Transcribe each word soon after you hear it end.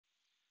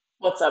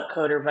What's up,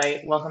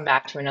 CoderBite? Welcome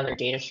back to another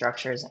data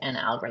structures and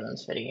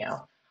algorithms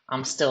video.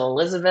 I'm still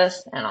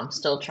Elizabeth, and I'm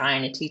still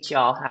trying to teach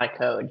y'all how to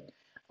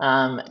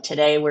code.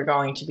 Today, we're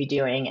going to be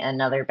doing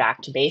another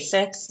back to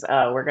basics.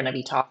 We're going to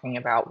be talking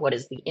about what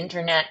is the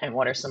internet and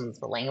what are some of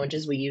the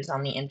languages we use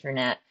on the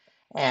internet.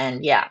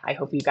 And yeah, I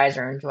hope you guys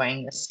are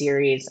enjoying this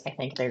series. I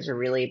think there's a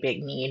really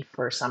big need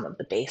for some of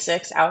the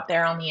basics out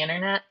there on the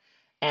internet.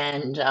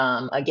 And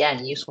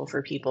again, useful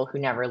for people who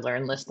never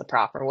learned this the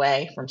proper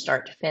way from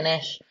start to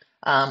finish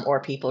or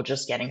people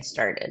just getting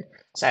started.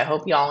 So I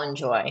hope you all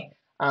enjoy.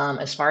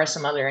 As far as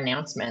some other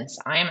announcements,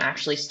 I am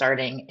actually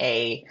starting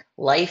a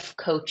life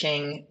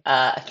coaching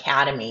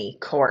academy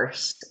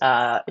course.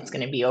 It's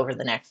going to be over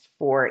the next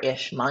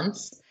 4-ish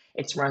months.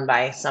 It's run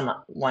by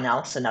someone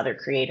else, another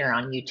creator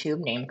on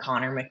YouTube named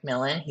Connor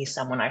McMillan. He's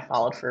someone I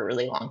followed for a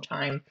really long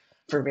time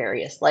for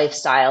various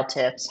lifestyle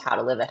tips, how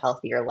to live a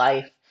healthier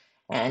life.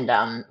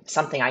 And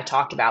something I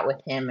talked about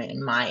with him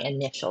in my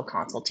initial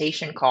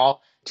consultation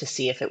call to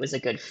see if it was a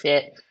good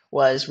fit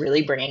was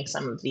really bringing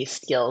some of these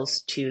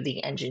skills to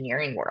the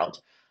engineering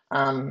world.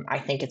 I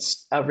think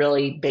it's a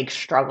really big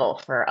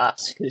struggle for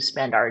us who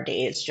spend our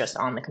days just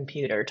on the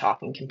computer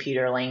talking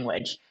computer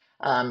language.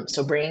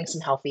 So bringing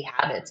some healthy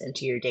habits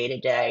into your day to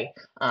day,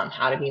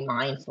 how to be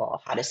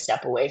mindful, how to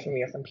step away from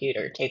your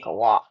computer, take a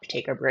walk,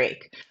 take a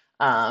break,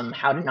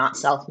 how to not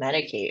self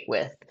medicate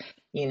with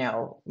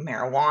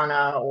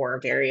marijuana or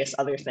various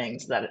other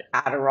things that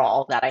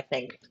Adderall that I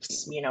think,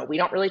 we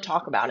don't really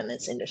talk about in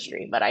this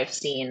industry, but I've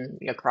seen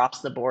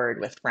across the board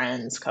with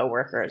friends,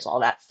 coworkers, all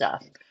that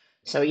stuff.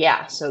 So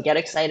yeah, so get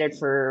excited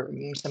for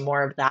some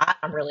more of that.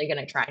 I'm really going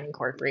to try and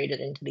incorporate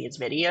it into these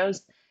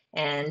videos.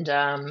 And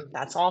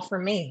that's all for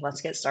me.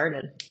 Let's get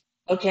started.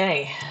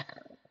 Okay,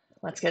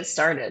 let's get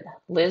started.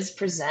 Liz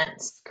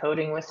presents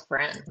Coding with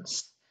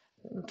Friends.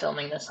 I'm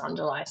filming this on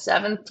July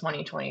 7th,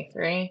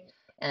 2023.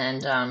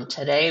 And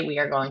today we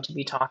are going to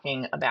be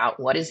talking about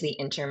what is the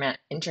internet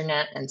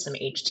and some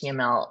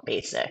HTML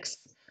basics.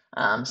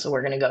 So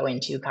we're going to go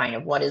into kind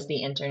of what is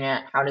the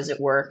internet, how does it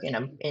work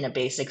in a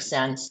basic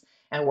sense,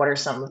 and what are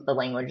some of the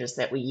languages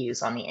that we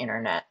use on the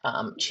internet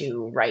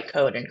to write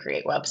code and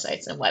create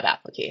websites and web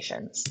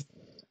applications.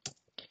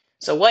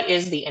 So what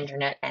is the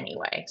internet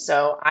anyway?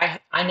 So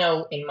I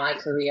know in my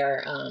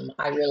career,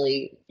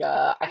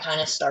 I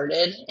kind of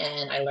started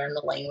and I learned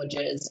the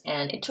languages,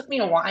 and it took me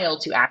a while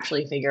to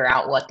actually figure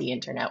out what the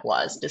internet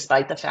was,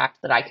 despite the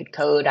fact that I could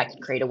code, I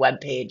could create a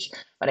web page,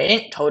 but I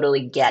didn't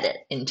totally get it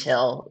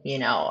until,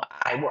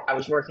 I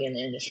was working in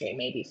the industry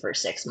maybe for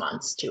 6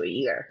 months to a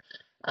year.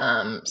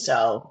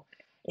 So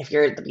if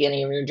you're at the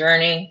beginning of your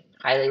journey,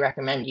 highly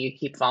recommend you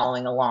keep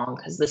following along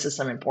because this is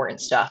some important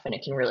stuff and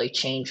it can really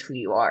change who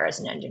you are as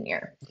an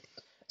engineer.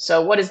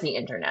 So, what is the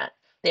internet?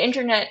 The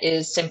internet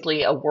is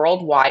simply a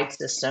worldwide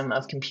system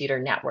of computer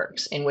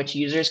networks in which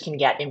users can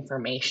get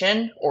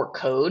information or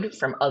code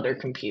from other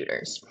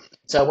computers.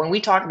 So, when we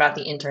talk about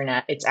the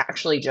internet, it's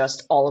actually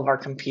just all of our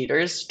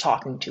computers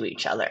talking to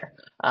each other.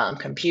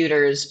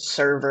 Computers,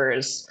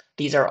 servers,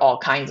 these are all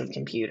kinds of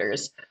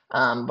computers.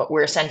 But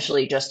we're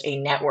essentially just a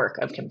network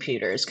of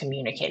computers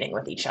communicating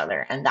with each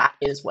other. And that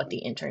is what the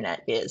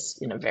internet is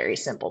in a very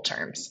simple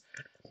terms.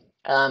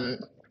 Um,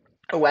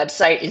 a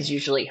website is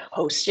usually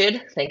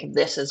hosted. Think of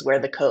this as where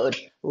the code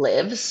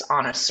lives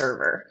on a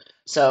server.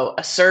 So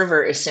a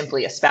server is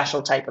simply a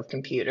special type of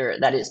computer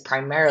that is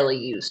primarily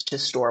used to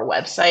store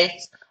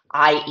websites,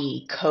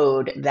 i.e.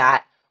 code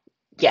that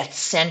gets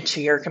sent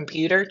to your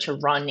computer to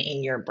run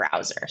in your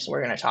browser. So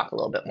we're going to talk a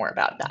little bit more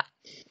about that.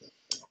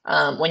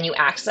 When you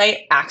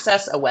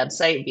access a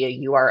website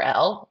via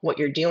URL, what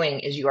you're doing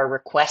is you are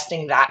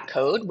requesting that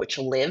code, which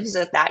lives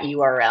at that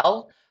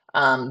URL.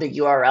 The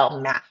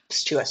URL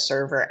maps to a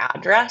server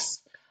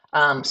address.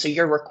 So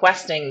you're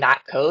requesting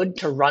that code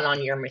to run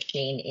on your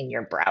machine in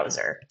your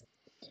browser.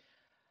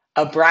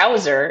 A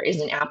browser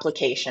is an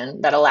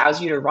application that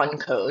allows you to run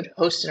code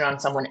hosted on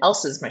someone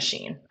else's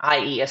machine,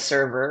 i.e. a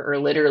server or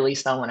literally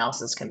someone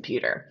else's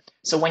computer.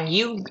 So when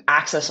you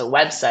access a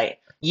website,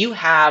 you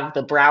have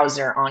the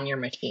browser on your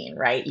machine,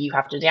 right? You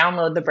have to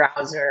download the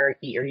browser.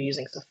 You're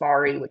using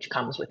Safari, which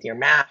comes with your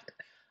Mac.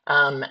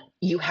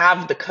 You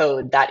have the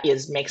code that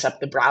makes up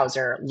the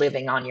browser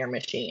living on your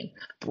machine.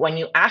 But when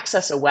you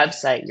access a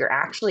website, you're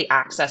actually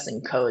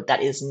accessing code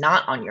that is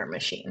not on your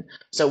machine.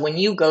 So when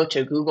you go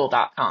to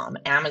google.com,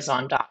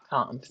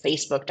 amazon.com,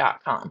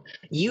 facebook.com,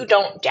 you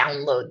don't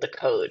download the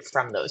code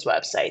from those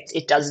websites.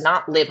 It does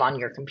not live on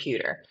your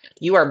computer.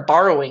 You are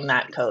borrowing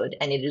that code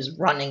and it is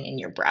running in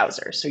your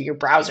browser. So your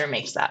browser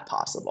makes that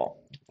possible.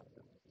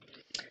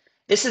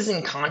 This is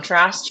in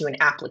contrast to an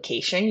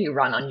application you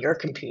run on your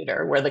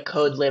computer where the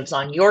code lives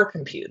on your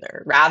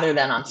computer rather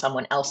than on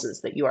someone else's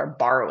that you are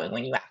borrowing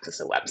when you access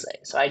a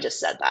website. So I just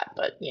said that,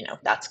 but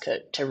that's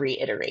to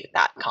reiterate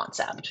that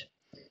concept.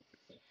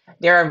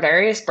 There are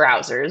various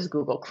browsers,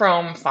 Google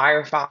Chrome,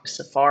 Firefox,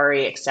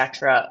 Safari,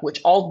 etc.,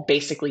 which all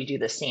basically do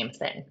the same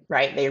thing,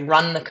 right? They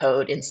run the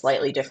code in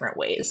slightly different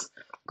ways.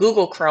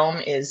 Google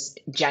Chrome is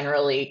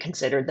generally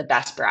considered the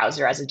best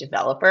browser as a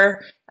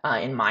developer.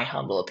 in my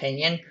humble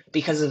opinion,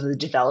 because of the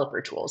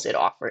developer tools it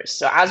offers.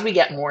 So as we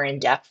get more in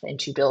depth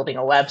into building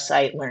a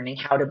website, learning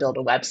how to build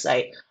a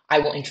website, I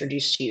will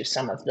introduce to you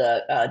some of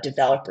the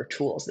developer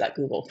tools that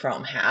Google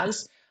Chrome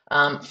has.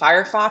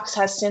 Firefox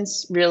has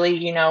since really,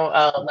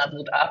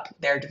 leveled up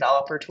their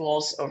developer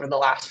tools over the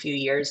last few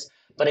years.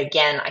 But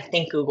again, I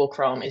think Google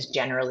Chrome is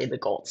generally the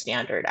gold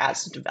standard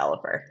as a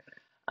developer.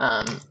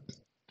 Um,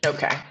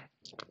 okay.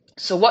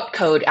 So what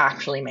code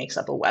actually makes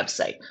up a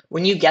website?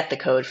 When you get the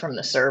code from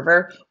the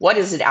server, what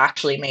is it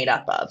actually made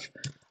up of?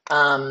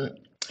 Um,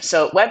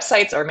 so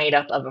websites are made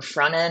up of a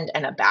front end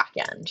and a back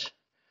end.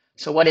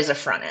 So what is a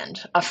front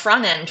end? A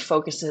front end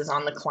focuses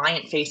on the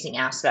client-facing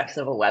aspects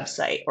of a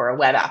website or a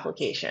web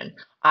application,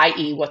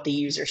 i.e. what the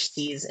user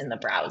sees in the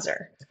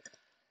browser.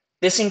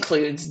 This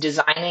includes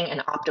designing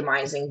and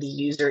optimizing the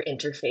user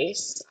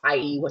interface,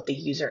 i.e. what the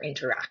user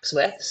interacts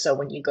with. So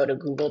when you go to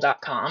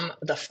google.com,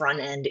 the front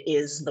end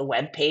is the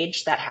web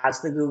page that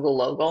has the Google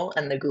logo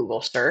and the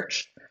Google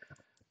search.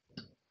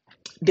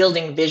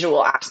 Building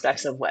visual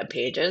aspects of web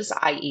pages,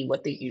 i.e.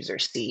 what the user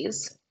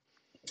sees.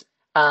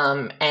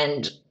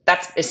 And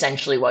that's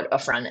essentially what a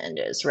front end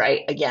is,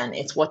 right? Again,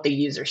 it's what the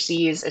user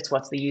sees, it's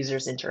what the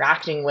user's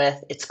interacting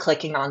with, it's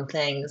clicking on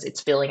things,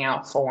 it's filling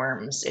out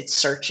forms, it's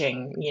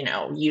searching,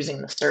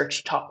 using the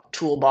search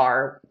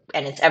toolbar,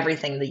 and it's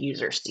everything the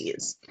user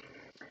sees.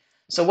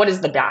 So what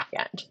is the back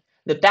end?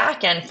 The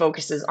back end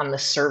focuses on the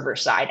server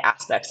side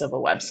aspects of a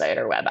website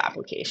or web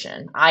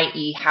application,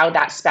 i.e. how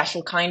that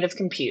special kind of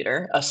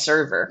computer, a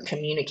server,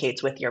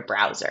 communicates with your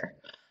browser.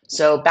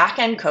 So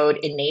backend code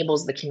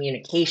enables the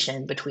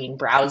communication between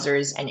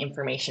browsers and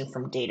information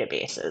from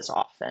databases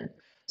often.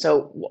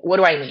 So what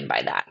do I mean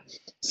by that?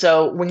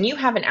 So when you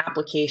have an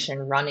application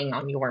running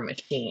on your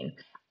machine,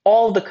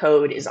 all the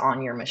code is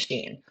on your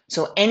machine.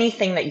 So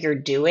anything that you're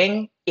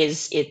doing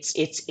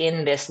it's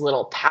in this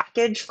little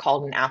package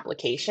called an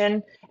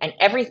application, and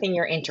everything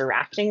you're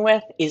interacting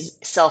with is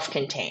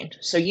self-contained.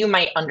 So you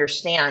might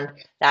understand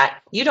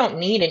that you don't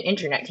need an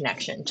internet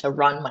connection to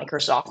run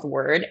Microsoft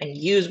Word and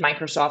use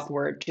Microsoft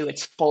Word to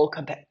its full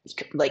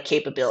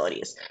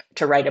capabilities,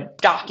 to write a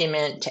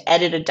document, to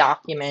edit a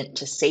document,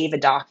 to save a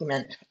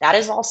document. That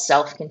is all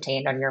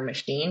self-contained on your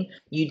machine.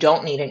 You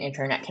don't need an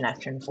internet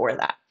connection for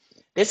that.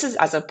 This is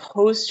as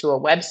opposed to a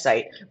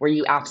website where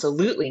you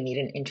absolutely need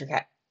an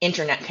internet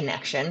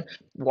connection.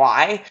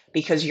 Why?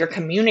 Because you're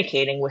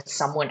communicating with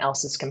someone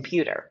else's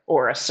computer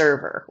or a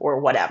server or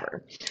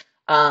whatever.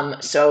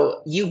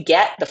 So you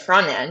get the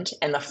front end,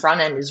 and the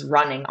front end is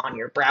running on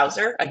your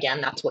browser.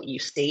 Again, that's what you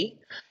see.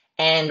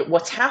 And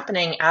what's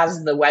happening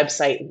as the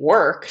website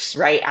works,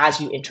 right, as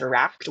you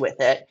interact with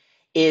it,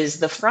 is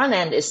the front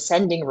end is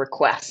sending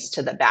requests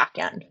to the back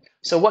end.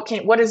 So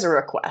what is a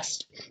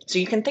request? So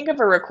you can think of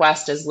a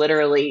request as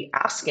literally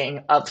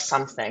asking of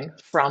something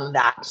from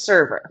that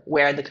server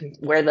where the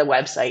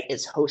website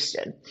is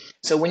hosted.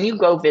 So when you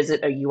go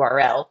visit a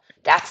URL,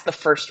 that's the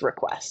first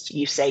request.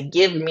 You say,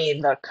 give me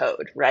the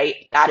code,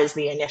 right? That is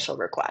the initial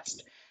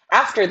request.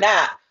 After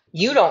that,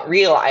 you don't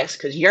realize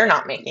because you're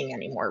not making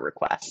any more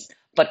requests.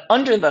 But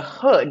under the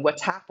hood,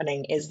 what's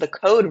happening is the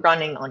code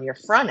running on your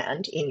front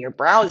end in your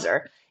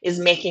browser is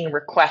making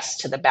requests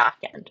to the back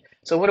end.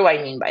 So what do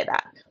I mean by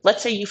that?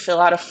 Let's say you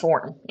fill out a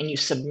form and you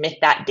submit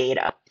that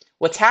data.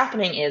 What's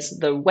happening is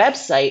the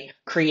website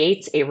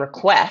creates a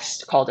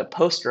request called a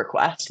post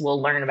request.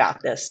 We'll learn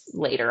about this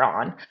later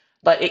on,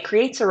 but it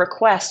creates a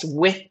request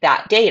with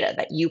that data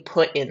that you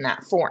put in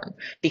that form.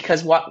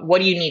 Because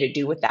what do you need to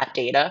do with that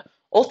data?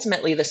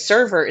 Ultimately, the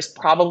server is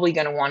probably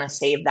going to want to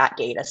save that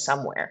data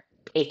somewhere,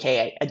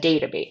 aka a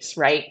database,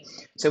 right?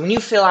 So when you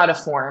fill out a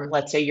form,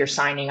 let's say you're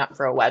signing up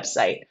for a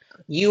website,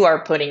 you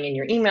are putting in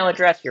your email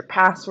address, your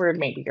password,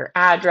 maybe your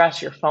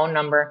address, your phone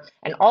number,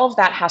 and all of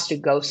that has to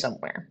go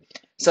somewhere.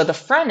 So the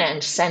front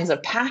end sends a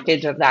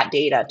package of that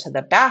data to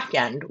the back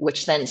end,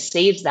 which then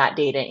saves that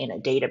data in a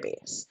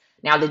database.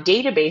 Now the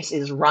database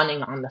is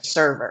running on the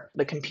server,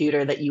 the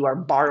computer that you are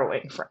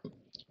borrowing from.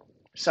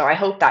 So I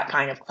hope that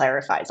kind of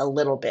clarifies a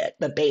little bit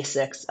the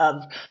basics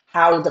of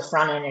how the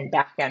front end and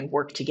back end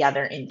work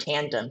together in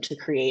tandem to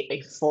create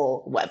a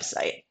full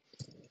website.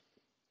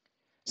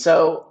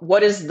 So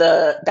what is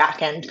the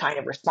backend kind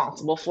of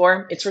responsible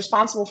for? It's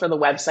responsible for the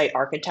website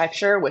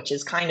architecture, which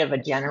is kind of a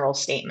general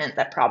statement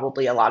that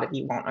probably a lot of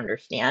you won't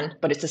understand,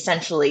 but it's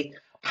essentially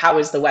how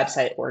is the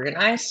website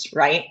organized,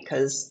 right?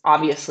 Because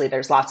obviously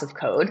there's lots of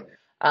code.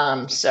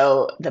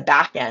 So the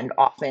backend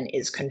often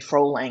is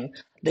controlling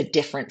the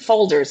different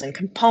folders and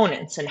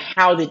components and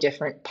how the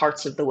different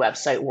parts of the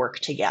website work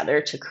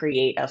together to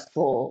create a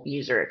full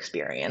user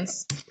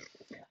experience.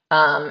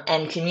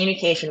 And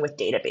communication with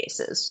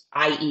databases,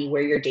 i.e.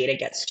 where your data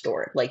gets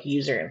stored, like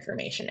user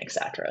information,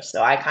 etc.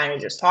 So I kind of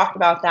just talked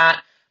about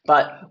that,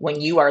 but when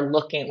you're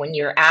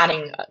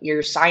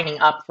signing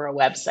up for a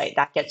website,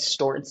 that gets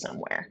stored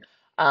somewhere.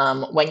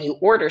 When you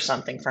order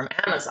something from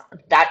Amazon,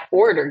 that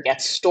order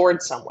gets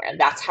stored somewhere.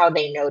 That's how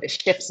they know to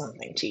ship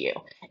something to you.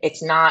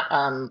 It's not,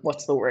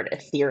 what's the word,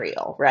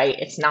 ethereal, right?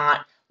 It's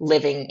not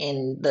living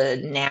in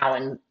the now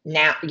and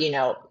now,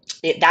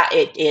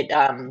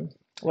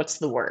 what's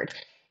the word?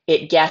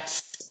 It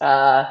gets,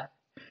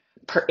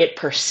 it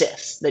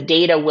persists. The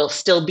data will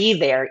still be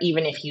there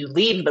even if you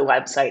leave the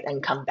website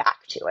and come back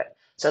to it.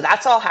 So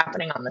that's all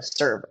happening on the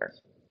server.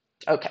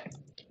 Okay.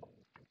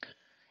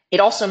 It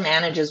also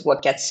manages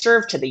what gets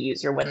served to the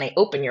user when they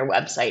open your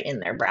website in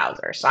their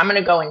browser. So I'm going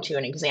to go into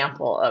an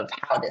example of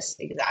how this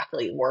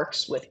exactly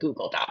works with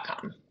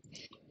google.com.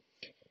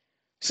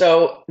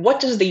 So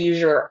what does the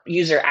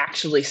user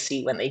actually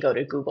see when they go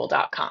to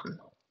google.com?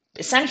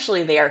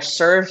 Essentially, they are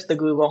served the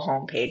Google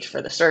homepage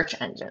for the search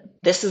engine.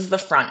 This is the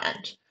front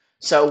end.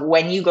 So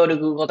when you go to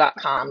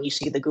google.com, you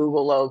see the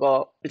Google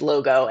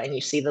logo and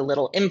you see the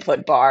little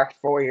input bar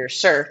for your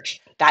search.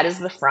 That is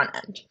the front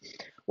end.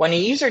 When a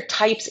user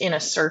types in a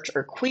search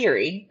or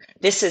query,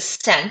 this is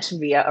sent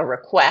via a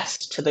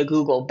request to the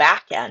Google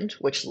backend,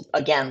 which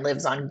again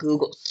lives on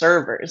Google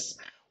servers,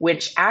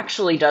 which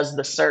actually does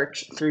the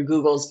search through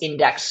Google's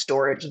index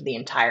storage of the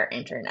entire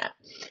internet.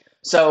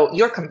 So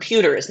your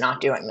computer is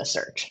not doing the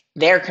search.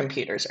 Their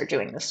computers are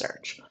doing the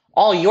search.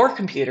 All your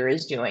computer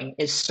is doing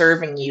is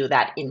serving you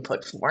that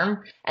input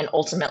form and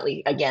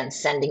ultimately, again,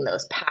 sending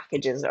those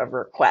packages of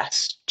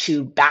requests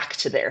back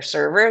to their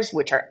servers,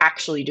 which are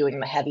actually doing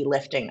the heavy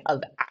lifting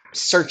of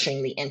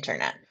searching the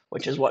internet,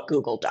 which is what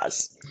Google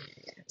does.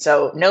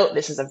 So note,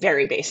 this is a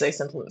very basic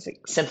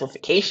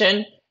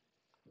simplification.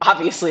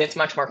 Obviously, it's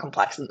much more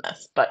complex than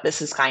this, but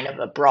this is kind of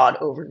a broad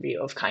overview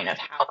of kind of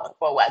how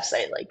a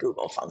website like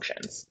Google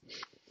functions.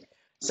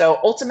 So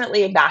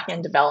ultimately,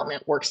 back-end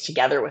development works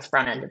together with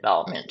front-end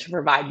development to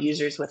provide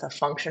users with a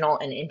functional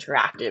and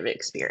interactive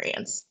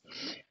experience.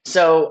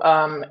 So,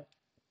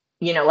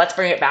 let's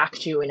bring it back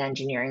to an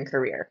engineering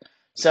career.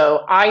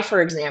 So I,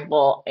 for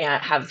example,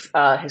 have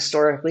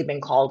historically been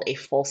called a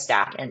full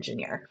stack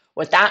engineer.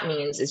 What that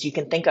means is you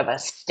can think of a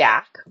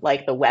stack,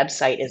 like the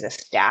website is a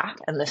stack,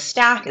 and the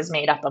stack is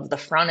made up of the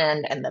front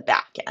end and the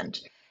back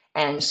end.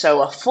 And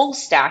so a full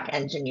stack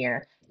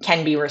engineer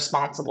can be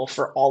responsible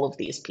for all of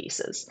these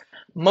pieces.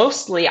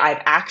 Mostly,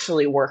 I've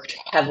actually worked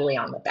heavily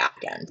on the back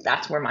end.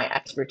 That's where my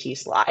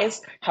expertise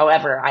lies.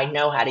 However, I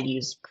know how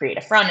to create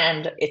a front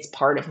end. It's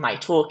part of my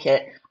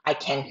toolkit. I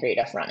can create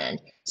a front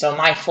end. So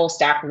my full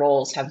stack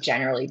roles have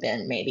generally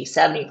been maybe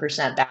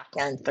 70% back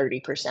end,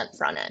 30%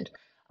 front end.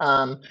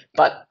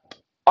 But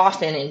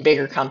often in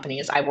bigger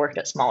companies, I've worked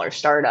at smaller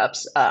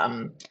startups,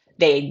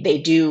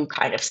 they do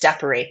kind of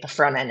separate the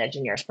front end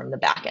engineers from the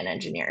back end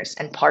engineers.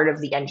 And part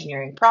of the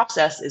engineering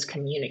process is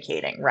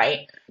communicating,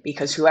 right?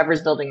 Because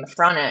whoever's building the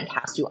front end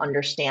has to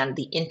understand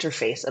the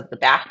interface of the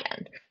back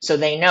end. So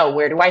they know,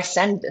 where do I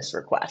send this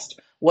request?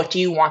 What do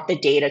you want the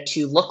data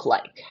to look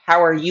like?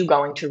 How are you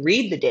going to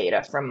read the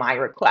data from my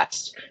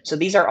request? So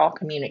these are all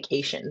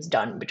communications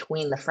done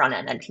between the front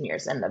end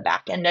engineers and the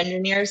back end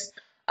engineers.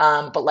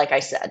 But like I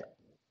said,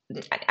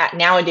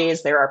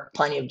 nowadays there are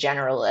plenty of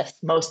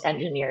generalists. Most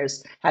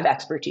engineers have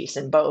expertise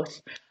in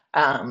both.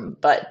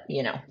 But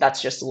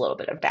that's just a little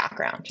bit of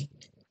background.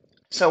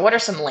 So what are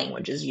some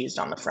languages used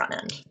on the front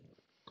end?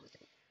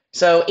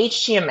 So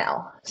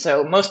HTML.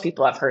 So most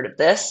people have heard of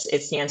this.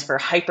 It stands for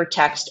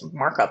Hypertext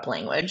Markup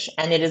Language,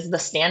 and it is the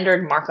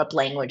standard markup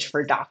language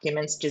for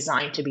documents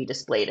designed to be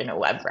displayed in a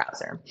web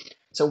browser.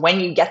 So when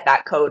you get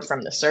that code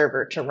from the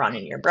server to run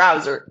in your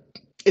browser,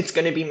 it's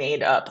going to be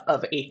made up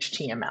of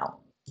HTML.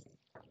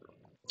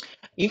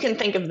 You can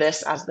think of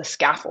this as the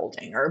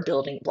scaffolding or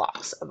building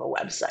blocks of a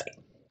website.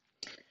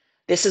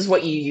 This is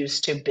what you use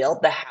to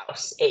build the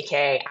house,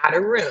 aka add a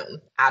room,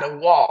 add a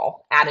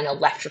wall, add an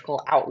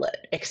electrical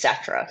outlet,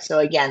 etc. So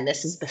again,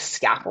 this is the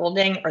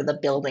scaffolding or the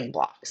building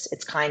blocks.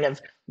 It's kind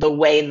of the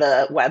way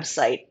the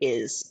website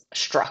is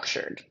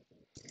structured.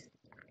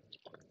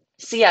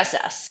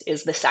 CSS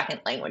is the second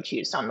language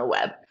used on the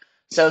web.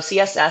 So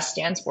CSS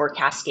stands for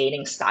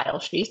Cascading Style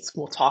Sheets.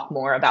 We'll talk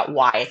more about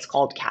why it's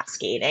called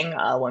cascading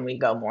when we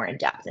go more in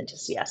depth into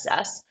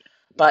CSS.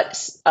 But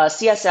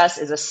CSS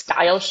is a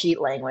style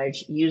sheet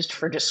language used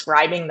for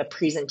describing the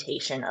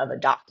presentation of a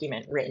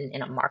document written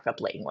in a markup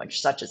language,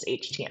 such as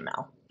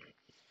HTML.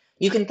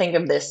 You can think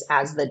of this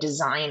as the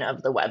design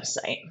of the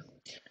website.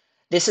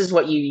 This is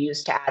what you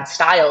use to add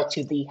style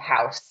to the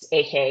house,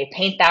 aka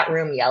paint that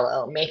room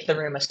yellow, make the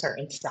room a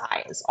certain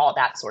size, all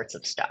that sorts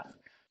of stuff.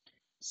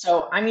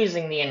 So I'm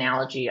using the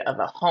analogy of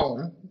a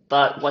home,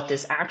 but what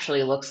this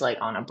actually looks like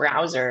on a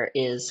browser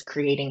is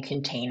creating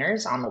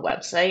containers on the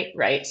website,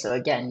 right? So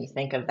again, you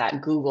think of that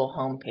Google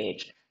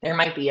homepage. There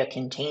might be a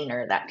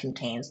container that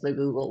contains the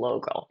Google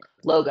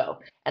logo,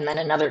 and then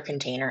another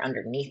container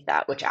underneath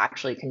that, which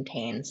actually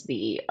contains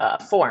the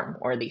form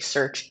or the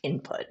search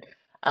input.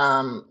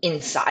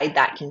 Inside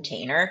that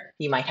container,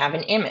 you might have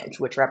an image,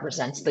 which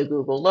represents the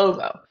Google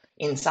logo.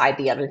 Inside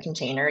the other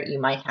container, you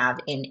might have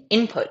an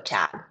input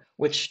tag,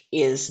 which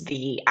is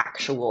the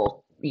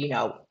actual,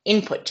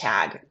 input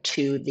tag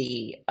to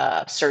the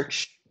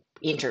search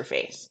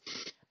interface.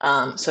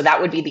 So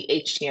that would be the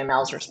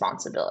HTML's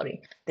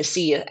responsibility. The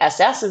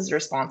CSS's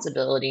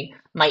responsibility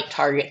might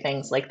target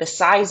things like the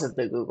size of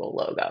the Google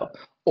logo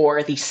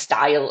or the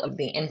style of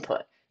the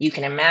input. you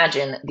can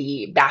imagine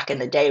the back in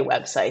the day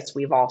websites,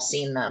 we've all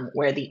seen them,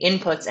 where the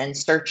inputs and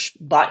search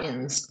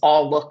buttons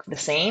all look the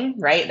same,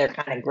 right? They're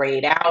kind of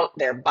grayed out,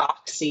 they're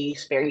boxy,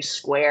 very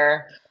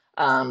square.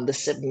 The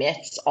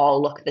submits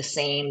all look the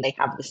same. They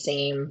have the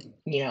same,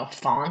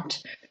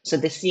 font. So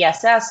the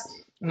CSS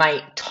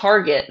might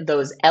target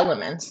those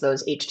elements,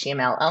 those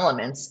HTML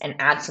elements, and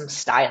add some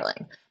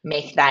styling.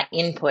 Make that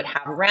input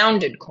have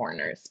rounded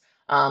corners.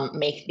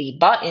 Make the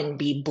button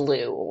be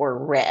blue or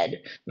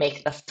red.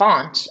 Make the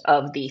font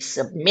of the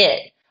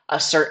submit a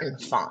certain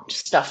font,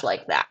 stuff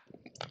like that.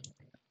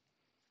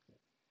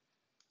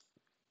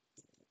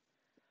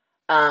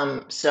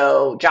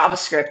 So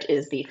JavaScript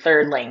is the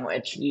third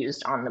language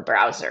used on the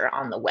browser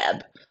on the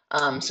web.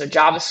 So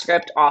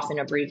JavaScript, often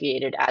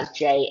abbreviated as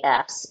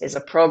JS, is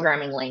a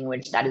programming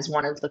language that is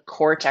one of the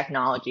core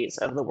technologies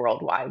of the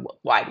World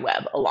Wide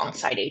Web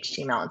alongside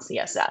HTML and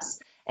CSS.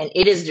 And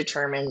it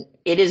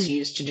is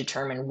used to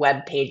determine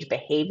web page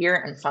behavior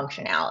and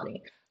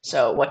functionality.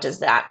 So what does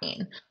that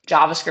mean?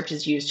 JavaScript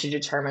is used to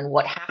determine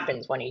what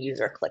happens when a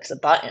user clicks a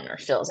button or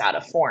fills out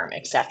a form,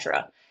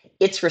 etc.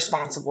 It's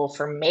responsible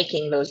for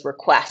making those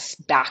requests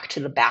back to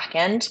the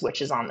backend,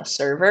 which is on the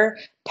server,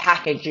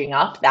 packaging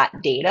up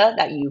that data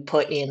that you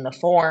put in the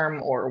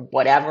form or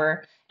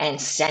whatever,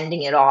 and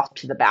sending it off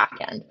to the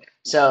backend.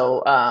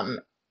 So,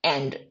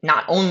 and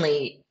not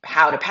only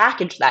how to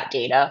package that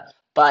data,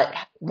 but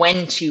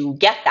when to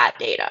get that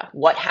data.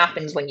 What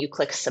happens when you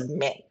click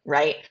submit,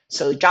 right?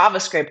 So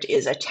JavaScript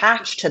is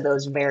attached to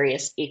those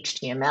various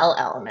HTML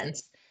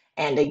elements,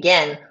 and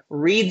again,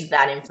 reads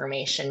that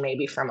information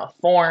maybe from a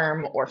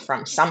form or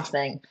from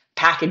something,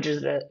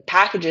 packages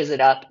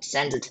it up,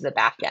 sends it to the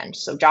backend.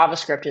 So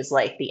JavaScript is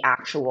like the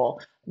actual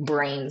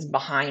brains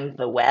behind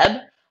the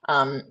web,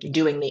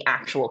 doing the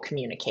actual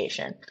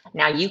communication.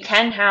 Now, you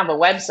can have a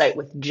website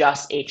with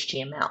just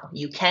HTML.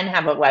 You can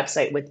have a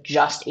website with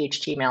just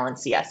HTML and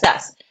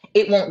CSS.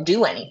 It won't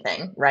do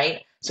anything,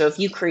 right? So if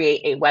you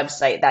create a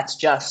website that's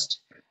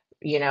just,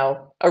 a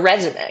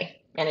resume,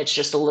 and it's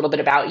just a little bit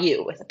about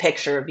you with a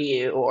picture of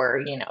you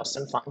or,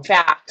 some fun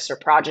facts or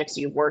projects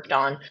you've worked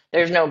on,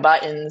 there's no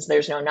buttons,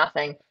 there's no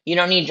nothing, you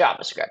don't need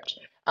JavaScript.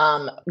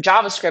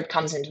 JavaScript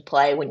comes into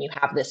play when you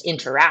have this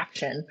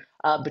interaction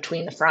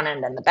between the front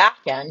end and the back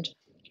end.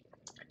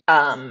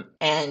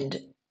 And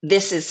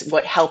this is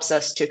what helps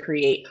us to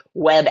create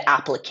web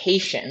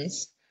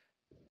applications,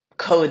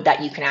 code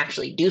that you can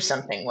actually do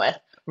something with,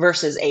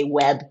 versus a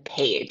web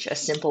page, a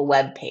simple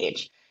web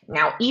page.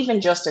 Now,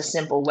 even just a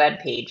simple web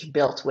page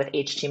built with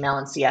HTML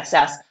and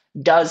CSS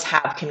does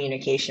have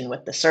communication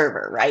with the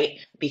server, right?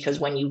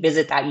 Because when you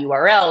visit that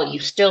URL, you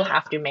still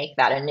have to make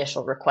that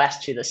initial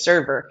request to the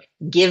server,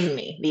 give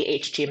me the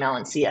HTML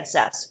and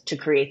CSS to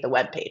create the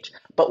web page.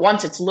 But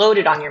once it's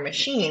loaded on your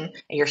machine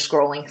and you're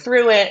scrolling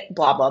through it,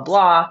 blah, blah,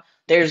 blah,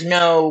 there's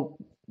no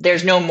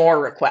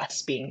more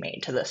requests being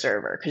made to the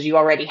server because you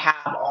already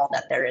have all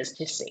that there is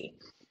to see.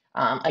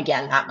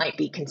 Again, that might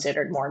be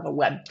considered more of a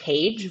web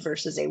page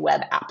versus a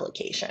web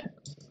application.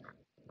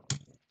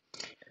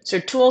 So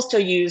tools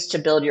to use to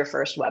build your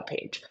first web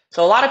page.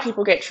 So a lot of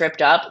people get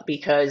tripped up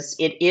because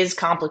it is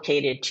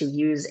complicated to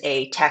use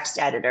a text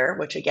editor,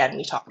 which again,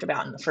 we talked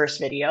about in the first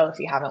video. If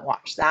you haven't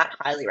watched that,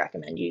 highly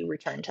recommend you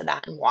return to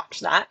that and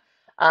watch that.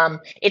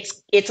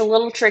 It's a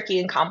little tricky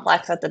and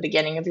complex at the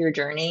beginning of your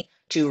journey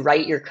to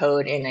write your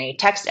code in a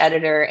text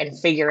editor and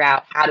figure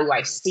out how do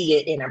I see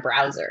it in a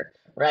browser,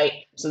 right?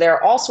 So there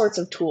are all sorts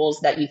of tools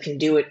that you can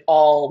do it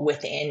all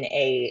within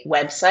a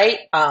website,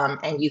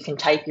 and you can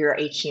type your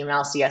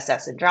HTML,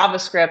 CSS, and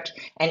JavaScript,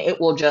 and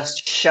it will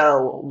just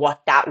show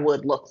what that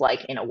would look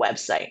like in a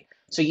website.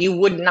 So you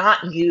would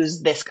not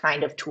use this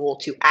kind of tool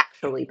to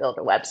actually build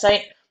a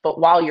website, but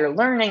while you're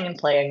learning and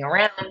playing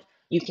around,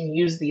 you can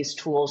use these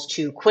tools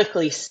to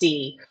quickly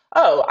see,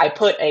 oh, I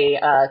put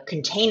a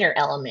container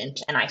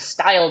element and I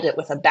styled it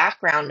with a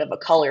background of a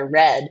color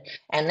red,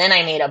 and then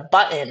I made a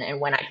button,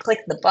 and when I click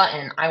the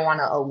button, I want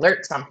to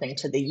alert something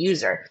to the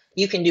user.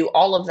 You can do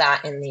all of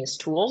that in these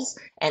tools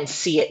and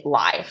see it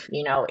live.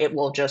 It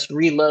will just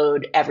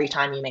reload every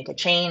time you make a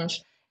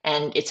change,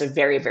 and it's a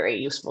very, very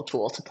useful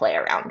tool to play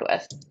around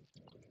with.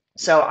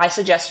 So I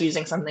suggest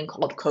using something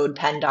called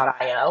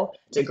codepen.io.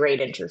 It's a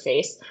great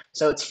interface.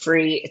 So it's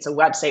free. It's a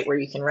website where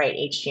you can write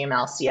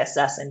HTML,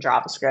 CSS, and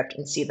JavaScript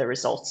and see the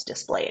results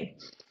displayed.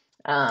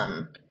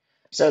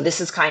 So this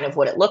is kind of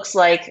what it looks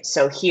like.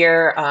 So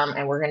here,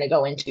 and we're going to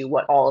go into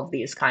what all of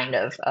these kind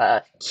of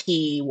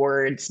key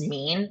words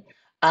mean.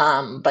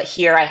 But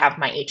here I have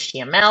my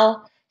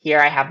HTML. Here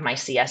I have my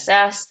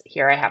CSS,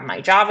 here I have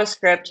my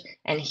JavaScript,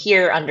 and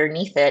here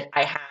underneath it,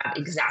 I have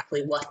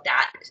exactly what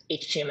that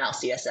HTML,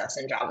 CSS,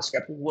 and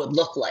JavaScript would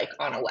look like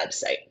on a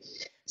website.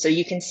 So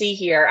you can see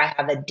here, I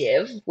have a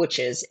div, which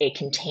is a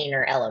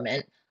container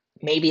element.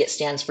 Maybe it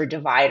stands for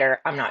divider,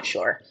 I'm not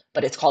sure,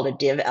 but it's called a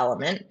div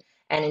element.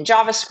 And in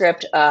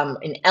JavaScript,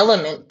 an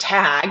element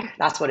tag,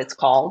 that's what it's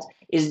called,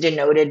 is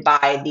denoted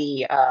by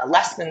the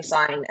less than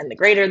sign and the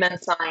greater than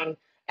sign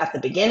at the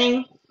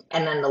beginning,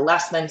 and then the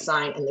less than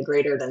sign and the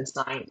greater than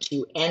sign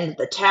to end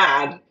the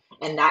tag,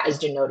 and that is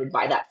denoted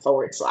by that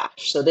forward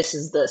slash. So this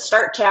is the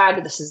start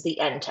tag, this is the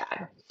end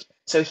tag.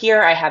 So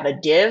here I have a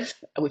div,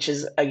 which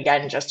is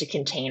again just a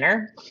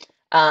container,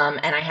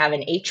 and I have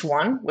an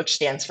H1, which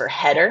stands for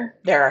header.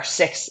 There are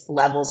 6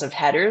 levels of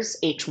headers.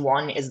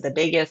 H1 is the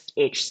biggest,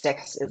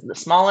 H6 is the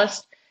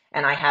smallest,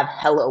 and I have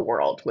hello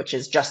world, which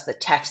is just the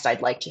text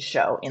I'd like to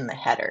show in the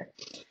header.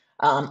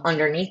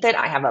 Underneath it,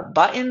 I have a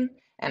button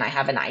and I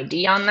have an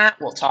ID on that.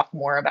 We'll talk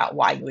more about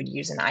why you would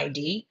use an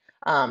ID,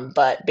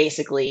 but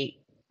basically,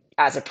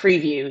 as a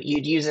preview,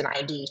 you'd use an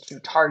ID to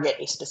target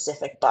a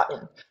specific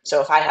button.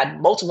 So if I had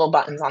multiple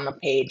buttons on the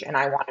page and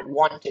I wanted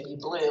one to be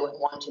blue and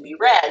one to be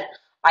red,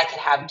 I could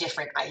have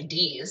different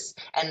IDs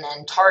and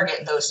then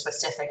target those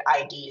specific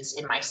IDs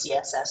in my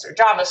CSS or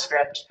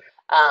JavaScript,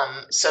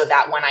 so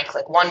that when I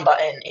click one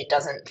button, it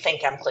doesn't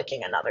think I'm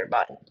clicking another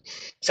button.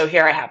 So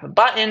here I have a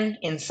button.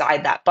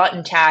 Inside that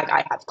button tag,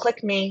 I have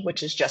click me,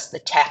 which is just the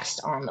text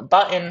on the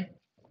button.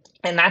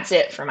 And that's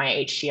it for my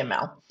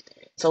HTML.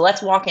 So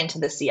let's walk into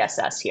the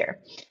CSS here.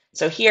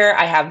 So here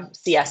I have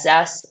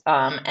CSS,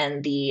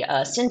 and the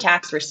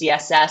syntax for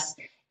CSS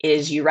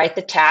is you write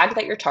the tag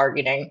that you're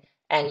targeting,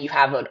 and you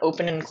have an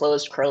open and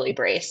closed curly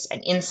brace.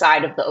 And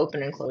inside of the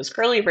open and closed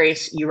curly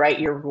brace, you write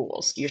your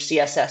rules, your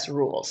CSS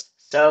rules.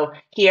 So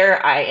here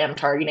I am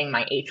targeting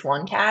my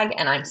H1 tag,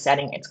 and I'm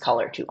setting its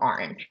color to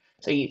orange.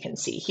 So you can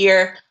see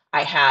here,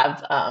 I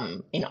have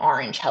an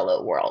orange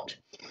hello world.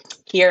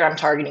 Here I'm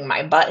targeting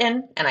my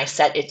button and I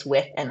set its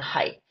width and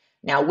height.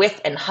 Now width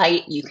and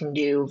height, you can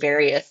do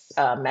various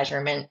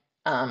measurement,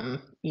 whatever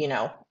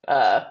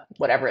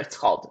it's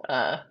called,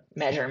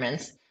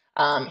 measurements.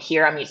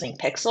 Here I'm using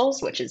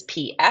pixels, which is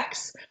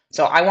px.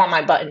 So I want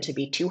my button to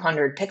be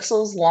 200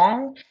 pixels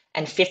long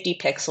and 50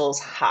 pixels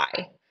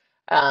high.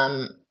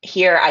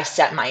 Here I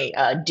set my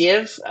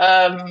div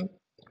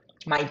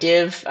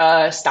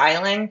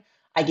styling.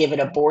 I give it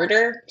a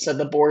border. So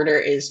the border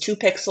is 2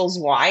 pixels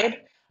wide.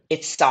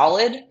 It's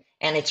solid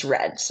and it's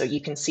red. So you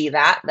can see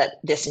that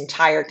this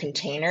entire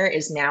container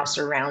is now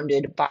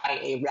surrounded by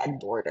a red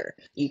border.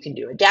 You can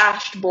do a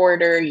dashed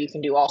border. You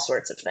can do all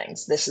sorts of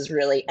things. This is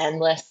really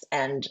endless.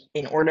 And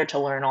in order to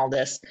learn all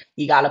this,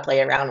 you got to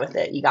play around with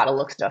it. You got to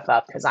look stuff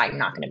up because I'm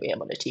not going to be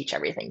able to teach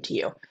everything to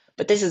you.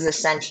 But this is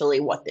essentially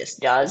what this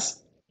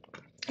does.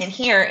 And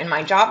here in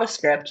my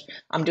JavaScript,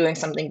 I'm doing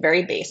something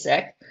very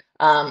basic.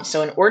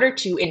 So in order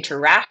to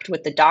interact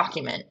with the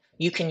document,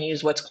 you can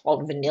use what's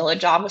called vanilla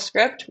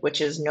JavaScript, which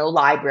is no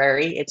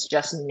library. It's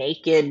just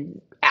naked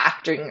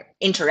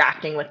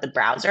interacting with the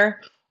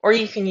browser. Or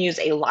you can use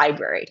a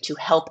library to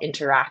help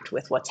interact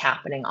with what's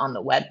happening on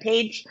the web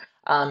page,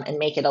 and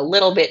make it a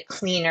little bit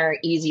cleaner,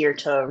 easier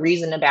to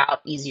reason about,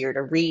 easier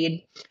to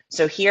read.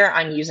 So here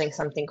I'm using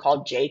something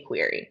called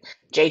jQuery.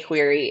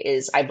 jQuery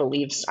is,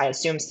 I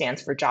assume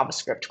stands for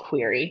JavaScript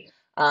query.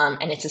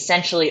 And it's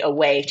essentially a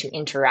way to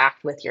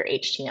interact with your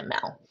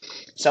HTML.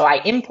 So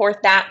I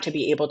import that to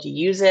be able to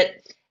use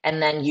it,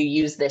 and then you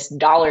use this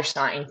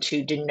 $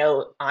 to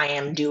denote I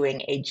am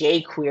doing a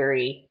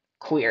jQuery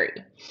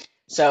query.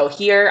 So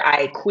here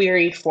I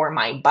query for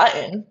my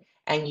button,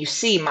 and you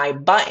see my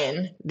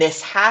button,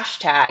 this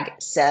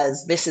hashtag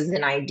says this is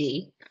an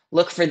ID.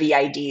 Look for the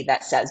ID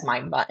that says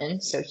my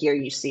button. So here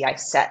you see I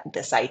set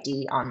this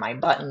ID on my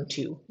button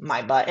to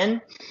my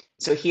button.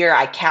 So here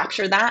I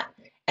capture that,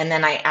 and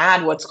then I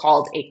add what's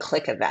called a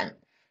click event.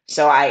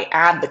 So I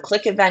add the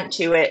click event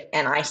to it,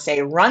 and I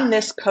say, run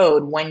this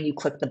code when you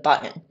click the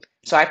button.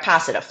 So I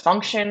pass it a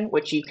function,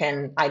 which you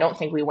can, I don't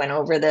think we went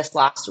over this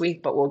last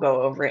week, but we'll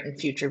go over it in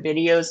future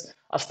videos.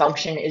 A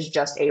function is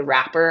just a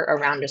wrapper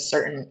around a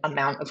certain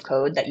amount of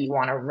code that you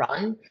want to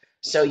run.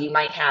 So you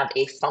might have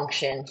a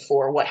function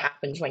for what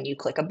happens when you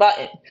click a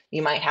button.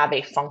 You might have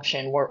a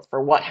function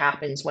for what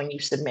happens when you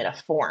submit a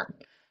form.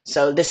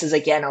 So this is,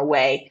 again, a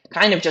way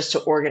kind of just to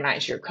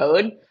organize your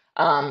code.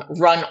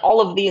 Run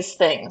all of these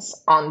things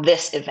on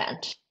this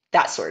event,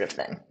 that sort of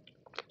thing.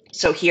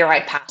 So here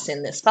I pass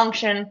in this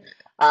function.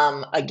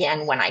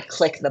 Again, when I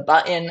click the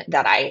button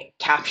that I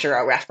capture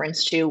a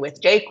reference to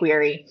with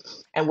jQuery,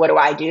 and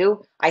what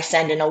do? I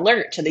send an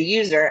alert to the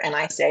user and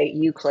I say,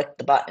 you clicked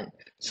the button.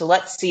 So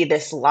let's see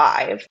this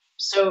live.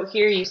 So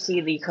here you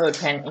see the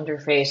CodePen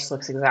interface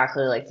looks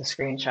exactly like the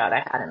screenshot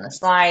I had in the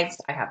slides.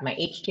 I have my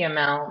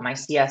HTML, my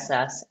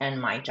CSS,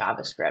 and my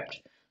JavaScript.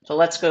 So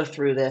let's go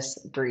through this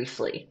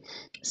briefly.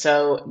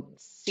 So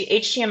the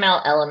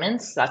HTML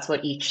elements, that's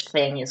what each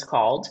thing is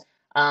called,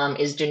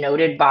 is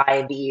denoted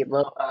by the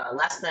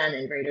less than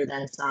and greater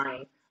than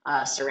sign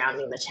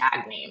surrounding the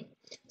tag name.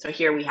 So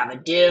here we have a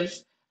div.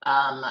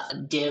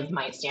 Div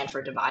might stand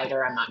for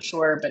divider, I'm not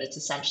sure, but it's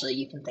essentially,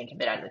 you can think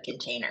of it as a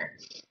container.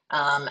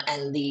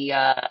 And the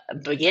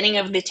beginning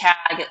of the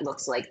tag, it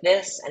looks like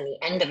this, and the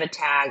end of a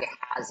tag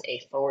has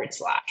a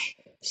 /.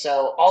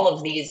 So all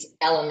of these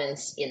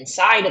elements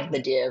inside of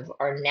the div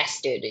are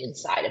nested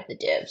inside of the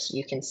div. So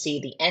you can see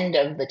the end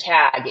of the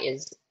tag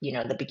is,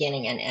 the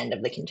beginning and end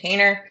of the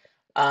container.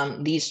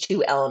 These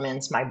two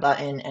elements, my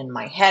button and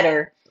my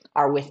header,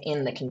 are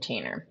within the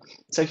container.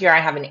 So here I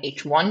have an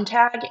H1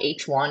 tag.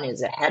 H1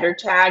 is a header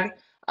tag.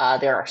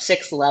 There are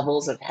 6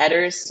 levels of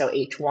headers, so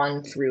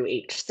H1 through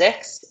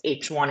H6.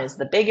 H1 is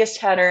the biggest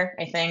header,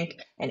 I think,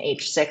 and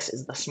H6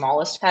 is the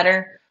smallest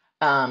header.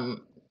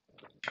 And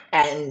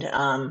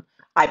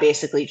I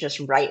basically just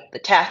write the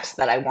text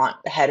that I want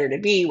the header to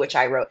be, which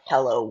I wrote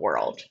hello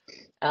world.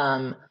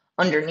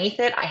 Underneath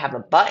it, I have a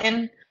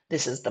button.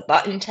 This is the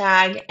button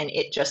tag, and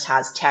it just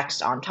has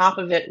text on top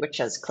of it, which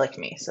says click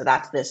me. So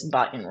that's this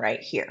button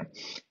right here.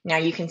 Now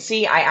you can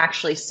see I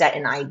actually set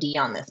an ID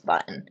on this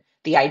button.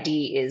 The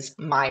ID is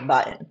my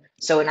button.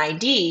 So an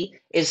ID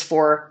is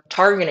for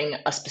targeting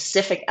a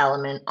specific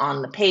element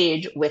on the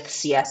page with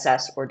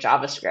CSS or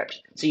JavaScript.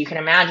 So you can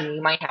imagine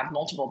you might have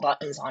multiple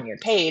buttons on your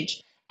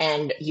page,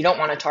 and you don't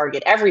want to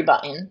target every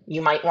button.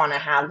 You might want to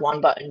have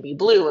one button be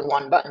blue and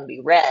one button be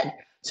red.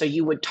 So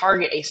you would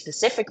target a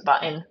specific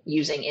button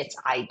using its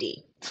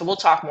ID. So we'll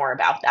talk more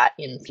about that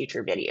in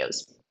future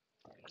videos.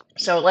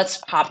 So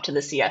let's hop to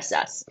the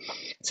CSS.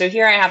 So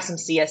here I have some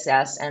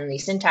CSS, and the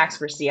syntax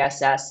for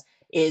CSS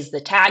is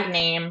the tag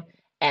name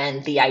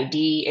and the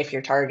ID if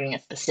you're targeting a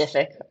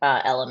specific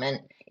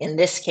element. In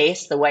this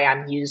case, the way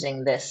I'm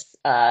using this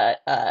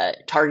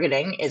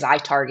targeting is I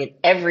target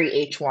every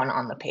H1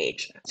 on the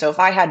page. So if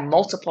I had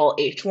multiple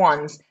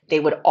H1s,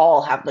 they would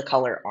all have the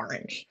color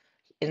orange.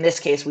 In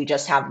this case, we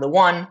just have the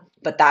one,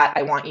 but that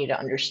I want you to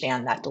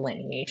understand that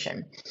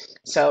delineation.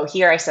 So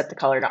here I set the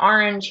color to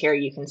orange. Here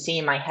you can see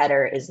my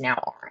header is now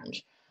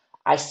orange.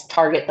 I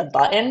target the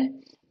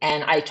button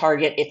and I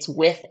target its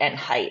width and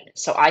height.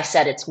 So I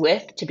set its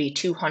width to be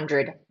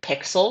 200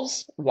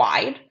 pixels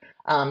wide.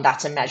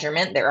 That's a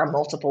measurement. There are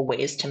multiple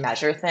ways to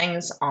measure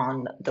things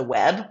on the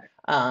web,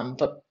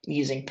 but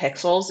using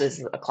pixels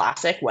is a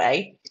classic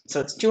way. So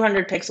it's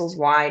 200 pixels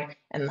wide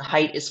and the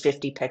height is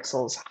 50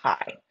 pixels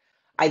high.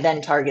 I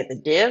then target the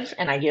div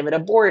and I give it a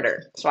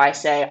border. So I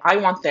say, I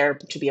want there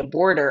to be a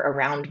border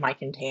around my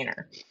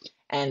container.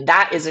 And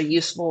that is a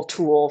useful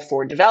tool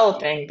for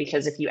developing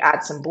because if you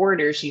add some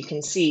borders, you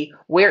can see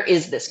where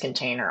is this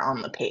container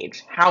on the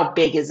page? How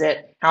big is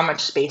it? How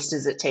much space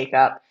does it take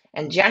up?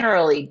 And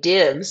generally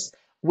divs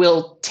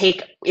will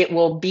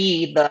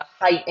be the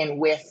height and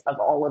width of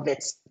all of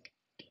its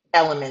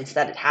elements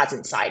that it has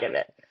inside of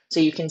it. So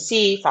you can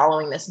see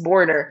following this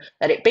border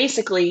that it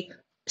basically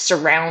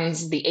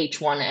surrounds the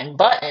H1 and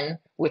button,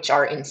 which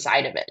are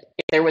inside of it.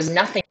 If there was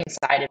nothing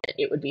inside of it,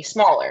 it would be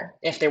smaller.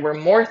 If there were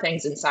more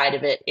things inside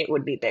of it, it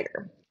would be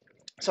bigger.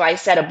 So I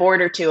set a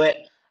border to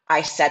it.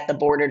 I set the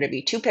border to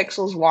be 2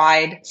 pixels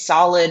wide,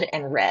 solid,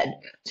 and red.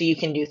 So you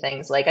can do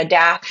things like a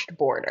dashed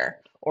border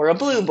or a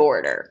blue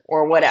border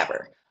or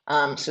whatever.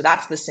 So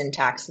that's the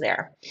syntax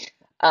there.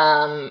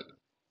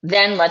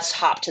 Then let's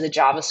hop to the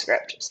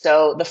JavaScript.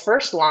 So the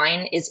first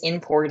line is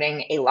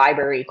importing a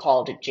library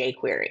called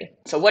jQuery.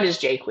 So what is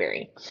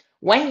jQuery?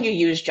 When you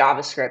use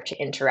JavaScript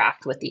to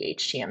interact with the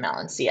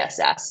HTML and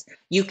CSS,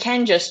 you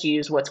can just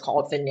use what's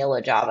called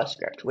vanilla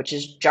JavaScript, which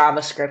is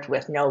JavaScript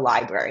with no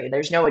library.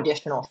 There's no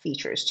additional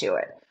features to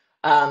it.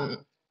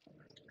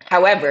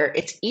 However,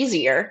 it's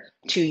easier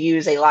to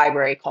use a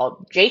library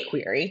called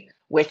jQuery,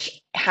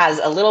 which has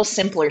a little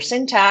simpler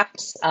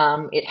syntax.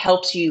 It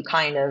helps you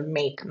kind of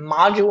make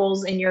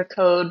modules in your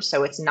code,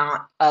 so it's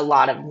not a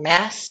lot of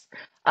mess.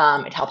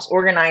 It helps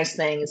organize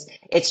things.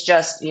 It's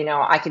just,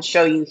 I could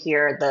show you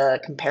here the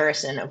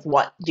comparison of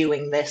what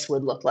doing this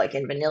would look like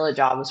in vanilla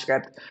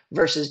JavaScript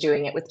versus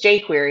doing it with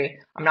jQuery.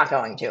 I'm not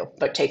going to,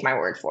 but take my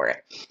word for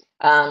it.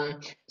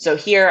 So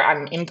here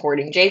I'm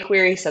importing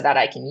jQuery so that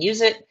I can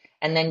use it.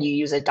 And then you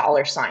use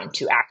a $sign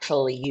to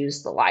actually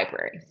use the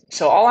library.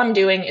 So all I'm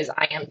doing is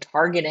I am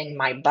targeting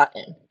my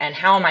button. And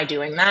how am I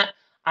doing that?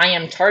 I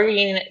am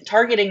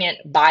targeting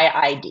it by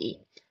ID.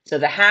 So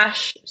the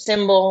hash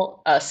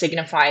symbol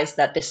signifies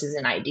that this is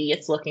an ID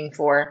it's looking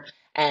for,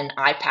 and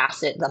I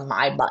pass it the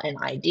my button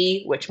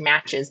ID, which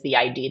matches the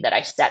ID that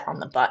I set on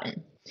the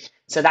button.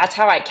 So that's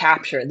how I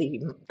capture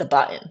the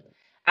button.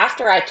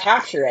 After I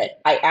capture it,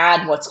 I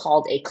add what's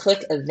called a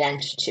click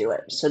event to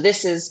it. So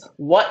this is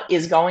what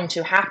is going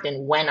to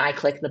happen when I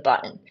click the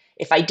button.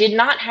 If I did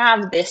not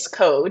have this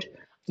code,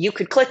 you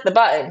could click the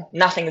button,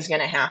 nothing is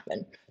going to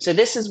happen. So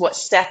this is what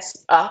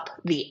sets up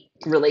the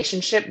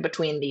relationship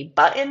between the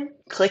button,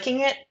 clicking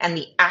it, and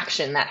the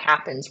action that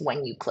happens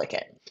when you click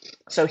it.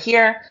 So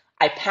here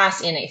I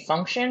pass in a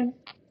function,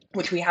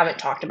 which we haven't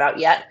talked about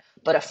yet,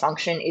 but a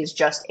function is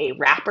just a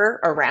wrapper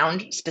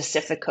around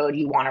specific code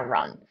you want to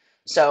run.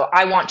 So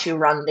I want to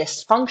run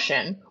this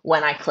function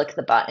when I click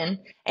the button,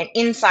 and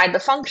inside the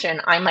function,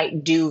 I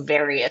might do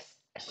various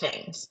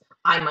things.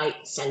 I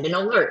might send an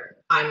alert.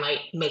 I might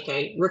make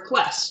a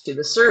request to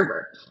the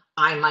server.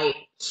 I might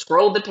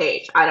scroll the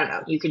page. I don't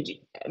know. You could,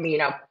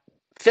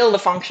 fill the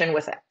function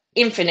with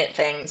infinite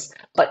things,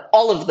 but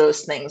all of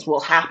those things will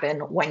happen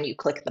when you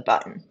click the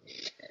button.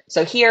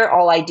 So here,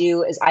 all I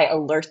do is I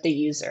alert the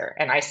user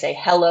and I say,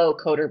 hello,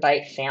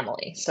 CoderByte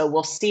family. So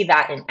we'll see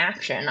that in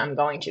action. I'm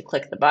going to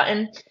click the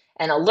button.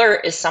 An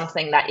alert is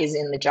something that is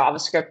in the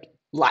JavaScript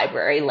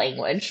library,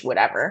 language,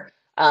 whatever.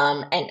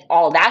 And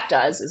all that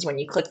does is when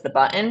you click the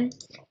button,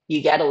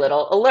 you get a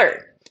little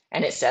alert.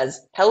 and it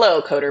says,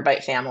 hello,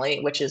 CoderByte family,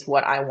 which is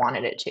what I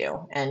wanted it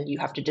to. And you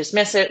have to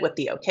dismiss it with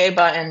the OK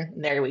button.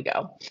 There we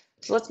go.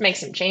 So let's make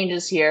some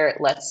changes here.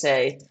 Let's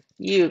say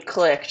you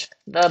clicked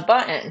the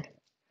button,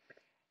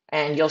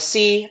 and you'll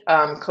see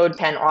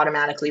CodePen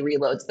automatically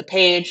reloads the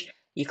page.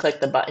 You click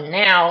the button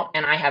now,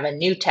 and I have a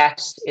new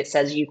text. It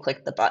says you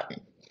clicked the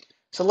button.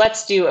 So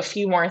let's do a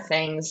few more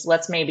things.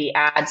 Let's maybe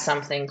add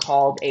something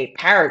called a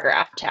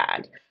paragraph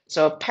tag.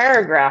 So a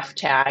paragraph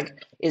tag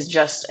is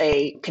just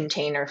a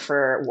container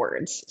for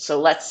words. So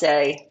let's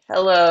say,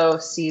 hello,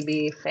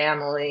 CB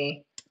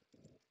family.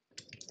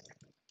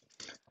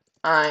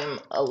 I'm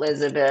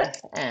Elizabeth,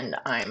 and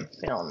I'm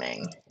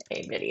filming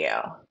a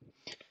video.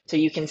 So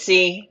you can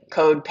see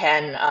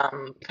CodePen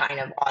kind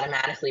of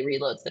automatically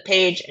reloads the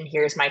page, and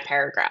here's my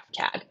paragraph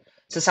tag.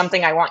 So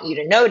something I want you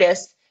to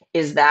notice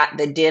is that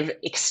the div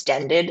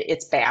extended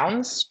its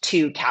bounds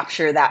to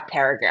capture that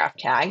paragraph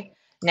tag.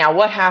 Now,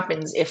 what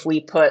happens if we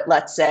put,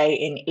 let's say,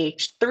 in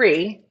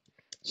H3,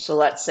 so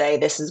let's say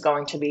this is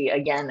going to be,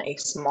 again, a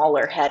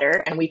smaller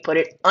header, and we put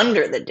it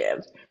under the div.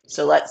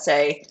 So let's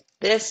say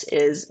this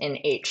is in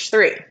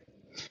H3.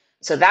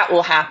 So that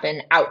will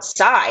happen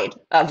outside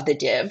of the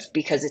div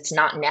because it's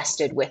not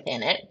nested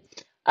within it.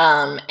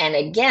 And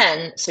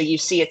again, so you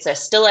see it's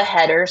still a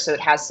header, so it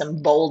has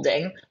some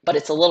bolding, but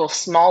it's a little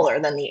smaller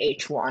than the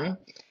H1.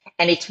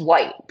 And it's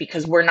white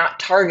because we're not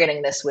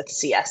targeting this with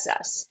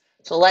CSS.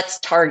 So let's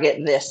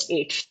target this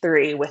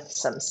H3 with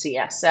some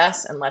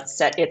CSS, and let's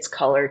set its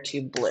color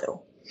to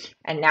blue.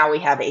 And now we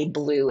have a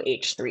blue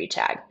H3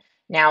 tag.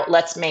 Now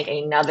let's make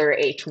another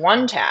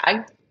H1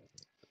 tag.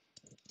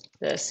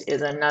 This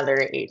is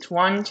another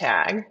H1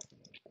 tag.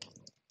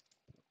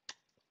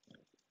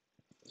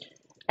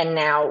 And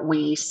now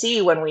we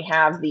see when we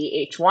have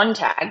the H1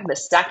 tag, the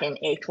second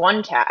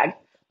H1 tag,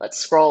 let's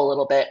scroll a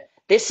little bit.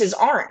 This is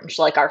orange,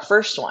 like our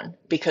first one,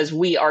 because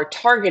we are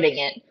targeting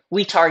it.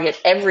 We target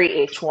every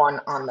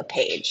H1 on the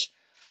page.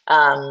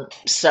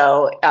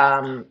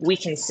 We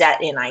can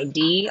set an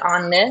ID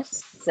on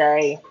this,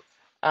 say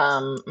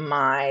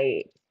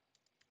my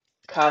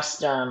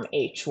custom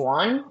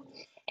H1.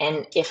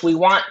 And if we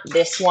want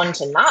this one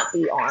to not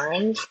be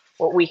orange,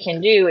 what we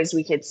can do is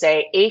we could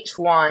say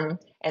H1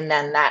 and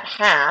then that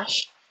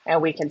hash,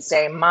 and we can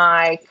say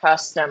my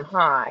custom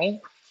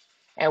high,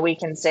 and we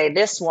can say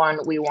this one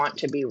we want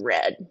to be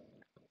red.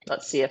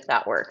 Let's see if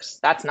that works.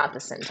 That's not the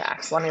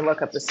syntax. Let me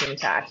look up the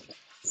syntax.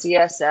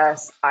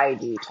 CSS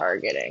ID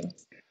targeting.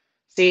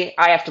 See,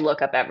 I have to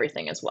look up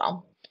everything as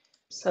well.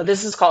 So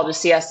this is called a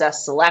CSS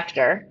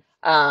selector.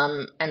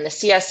 And the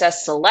CSS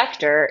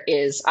selector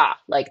is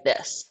like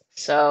this.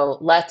 So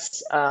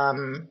let's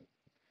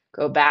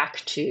go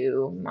back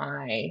to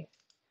my,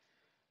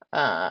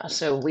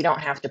 so we don't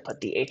have to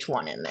put the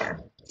H1 in there.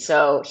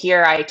 So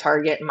here I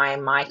target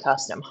my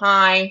custom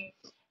high,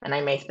 and I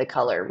make the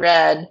color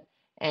red,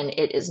 and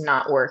it is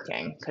not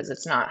working because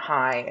it's not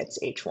high, it's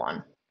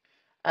H1.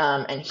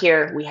 And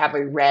here we have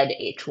a red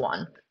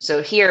H1.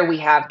 So here we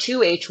have two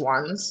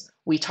H1s.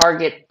 We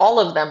target all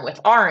of them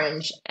with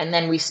orange, and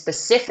then we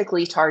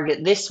specifically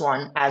target this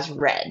one as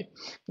red.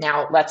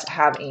 Now let's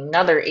have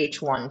another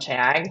H1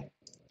 tag,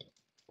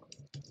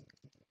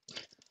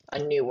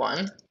 a new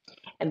one.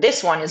 And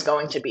this one is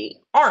going to be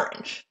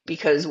orange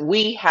because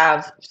we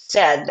have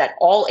said that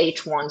all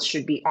H1s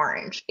should be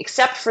orange,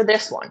 except for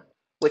this one,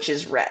 which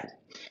is red.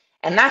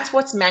 And that's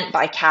what's meant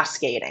by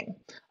cascading.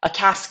 A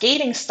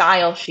cascading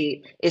style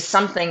sheet is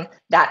something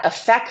that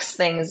affects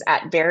things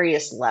at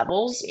various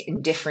levels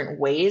in different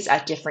ways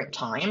at different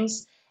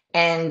times.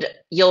 And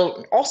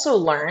you'll also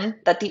learn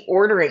that the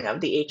ordering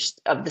of the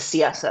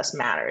CSS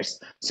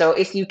matters. So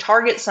if you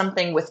target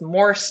something with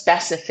more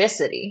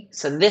specificity,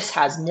 so this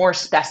has more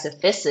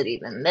specificity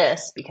than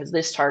this because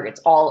this targets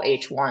all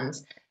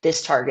H1s,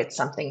 this targets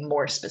something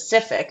more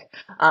specific,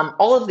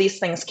 all of these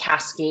things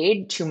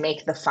cascade to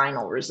make the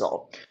final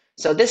result.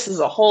 So this is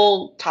a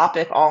whole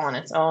topic all on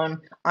its own.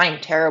 I'm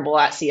terrible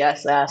at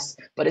CSS,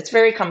 but it's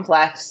very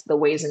complex, the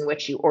ways in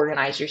which you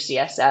organize your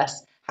CSS,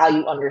 how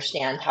you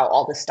understand how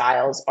all the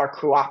styles are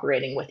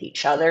cooperating with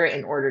each other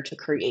in order to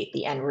create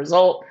the end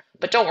result.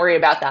 But don't worry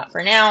about that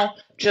for now.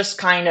 Just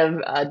kind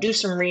of do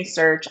some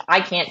research. I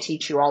can't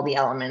teach you all the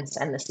elements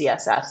and the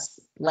CSS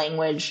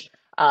language.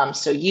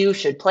 So you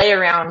should play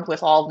around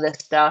with all this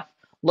stuff,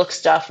 look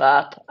stuff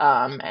up,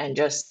 and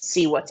just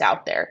see what's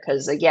out there.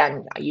 Because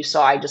again, you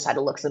saw I just had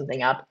to look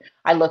something up.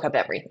 I look up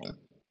everything.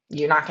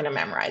 You're not going to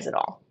memorize it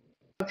all.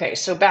 Okay,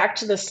 so back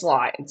to the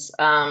slides.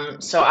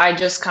 So I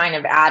just kind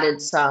of added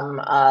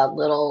some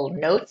little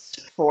notes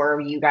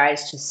for you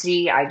guys to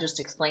see. I just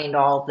explained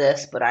all of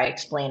this, but I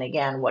explain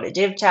again what a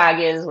div tag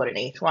is, what an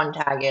H1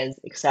 tag is,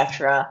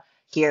 etc.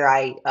 Here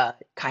I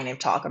kind of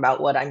talk about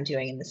what I'm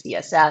doing in the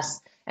CSS.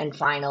 And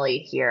finally,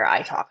 here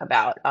I talk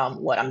about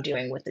what I'm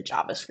doing with the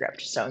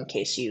JavaScript. So in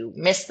case you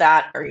missed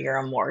that or you're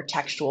a more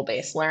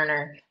textual-based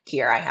learner,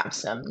 here I have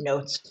some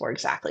notes for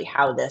exactly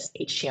how this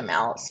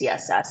HTML,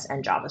 CSS,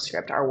 and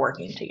JavaScript are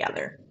working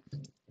together.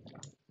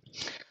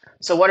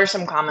 So what are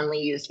some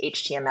commonly used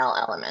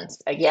HTML elements?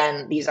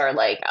 Again, these are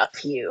like a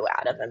few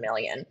out of a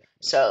million.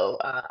 So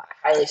I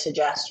highly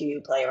suggest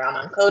you play around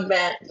on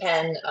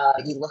CodePen.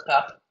 You look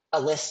up a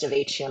list of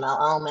HTML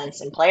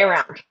elements and play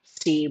around.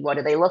 See what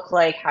do they look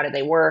like, how do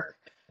they work.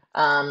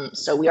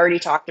 So we already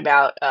talked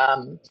about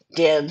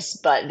divs,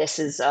 but this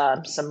is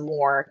some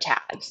more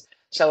tags.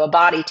 So a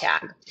body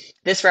tag.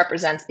 This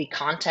represents the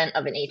content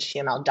of an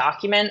HTML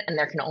document, and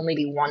there can only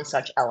be one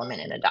such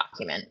element in a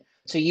document.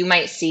 So you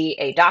might see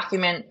a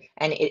document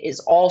and it is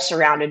all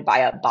surrounded by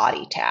a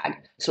body tag.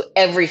 So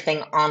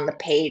everything on the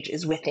page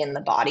is within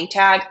the body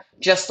tag,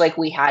 just like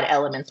we had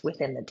elements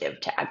within the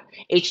div tag.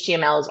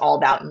 HTML is all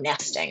about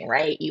nesting,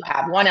 right? You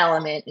have one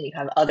element and you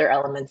have other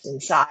elements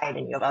inside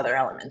and you have other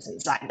elements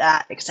inside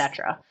that,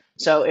 etc.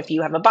 So if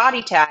you have a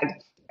body tag,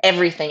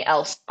 everything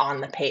else on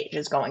the page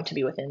is going to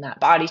be within that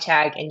body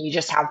tag, and you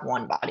just have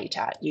one body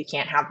tag. You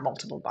can't have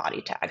multiple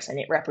body tags, and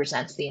it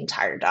represents the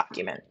entire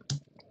document.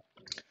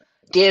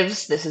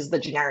 Divs, this is the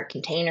generic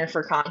container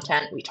for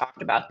content. We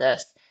talked about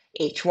this.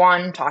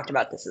 H1 talked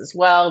about this as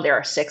well. There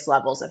are 6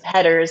 levels of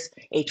headers,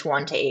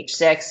 H1 to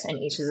H6, and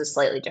each is a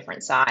slightly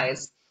different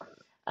size.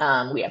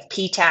 We have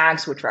P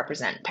tags, which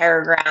represent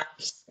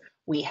paragraphs.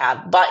 We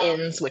have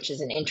buttons, which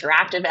is an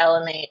interactive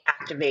element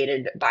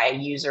activated by a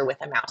user with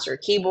a mouse or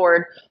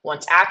keyboard.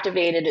 Once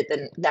activated, it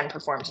then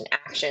performs an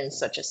action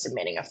such as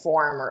submitting a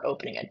form or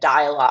opening a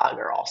dialogue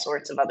or all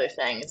sorts of other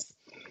things.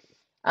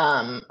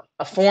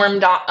 A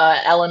form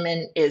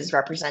element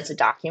represents a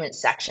document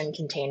section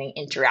containing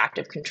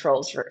interactive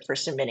controls for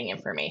submitting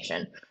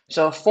information.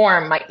 So a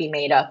form might be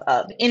made up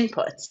of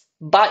inputs,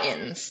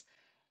 buttons,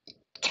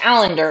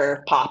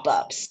 calendar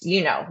pop-ups.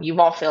 You know, you've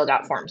all filled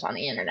out forms on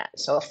the internet.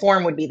 So a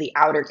form would be the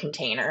outer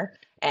container,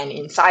 and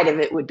inside of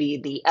it would be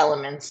the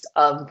elements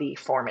of the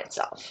form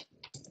itself.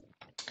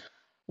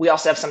 We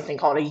also have something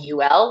called a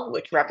UL,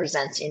 which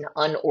represents an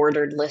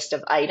unordered list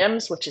of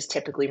items, which is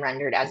typically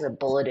rendered as a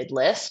bulleted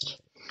list,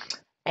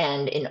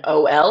 and an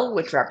OL,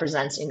 which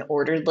represents an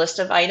ordered list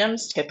of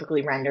items,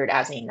 typically rendered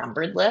as a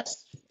numbered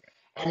list.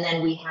 And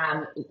then we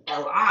have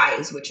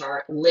LIs, which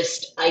are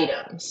list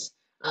items.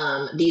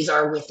 These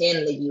are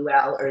within the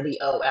UL or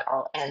the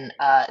OL, and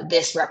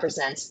this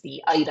represents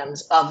the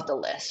items of the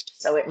list.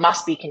 So it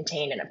must be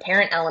contained in a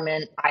parent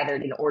element, either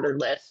an ordered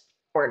list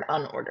or an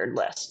unordered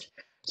list.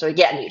 So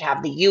again, you'd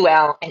have the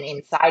UL, and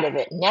inside of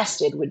it,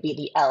 nested would be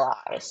the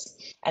LIs.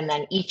 And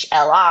then each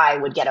LI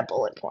would get a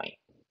bullet point.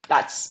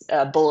 That's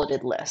a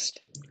bulleted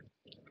list.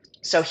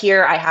 So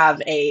here I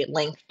have a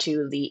link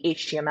to the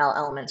HTML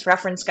elements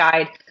reference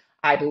guide.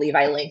 I believe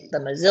I linked the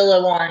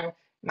Mozilla one,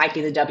 might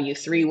be the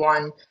W3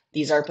 one.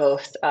 These are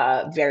both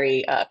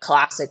very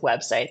classic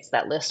websites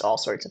that list all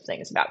sorts of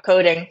things about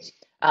coding.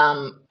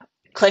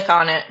 Click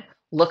on it,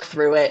 look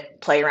through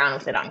it, play around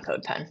with it on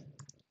CodePen.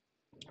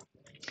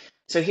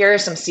 So here are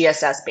some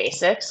CSS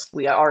basics.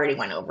 We already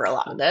went over a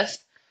lot of this.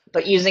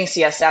 But using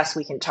CSS,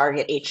 we can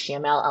target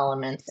HTML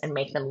elements and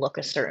make them look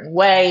a certain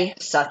way,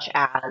 such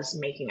as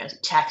making a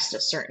text a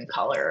certain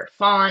color or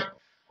font,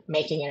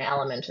 making an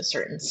element a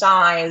certain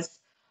size,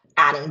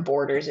 adding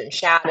borders and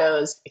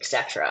shadows,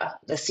 etc.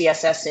 The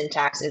CSS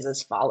syntax is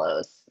as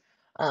follows.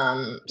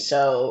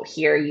 So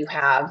here you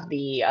have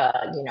the,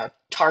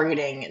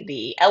 targeting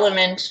the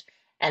element,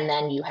 and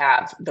then you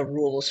have the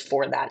rules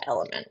for that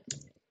element.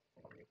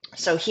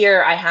 So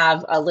here I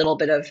have a little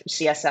bit of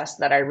CSS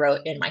that I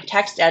wrote in my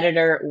text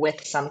editor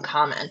with some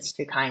comments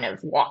to kind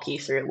of walk you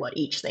through what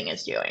each thing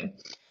is doing.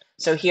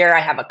 So here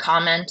I have a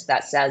comment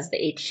that says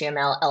the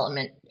HTML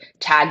element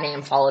tag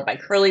name followed by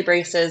curly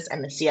braces,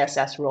 and the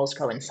CSS rules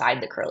go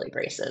inside the curly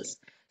braces.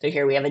 So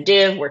here we have a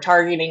div, we're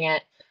targeting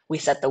it. We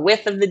set the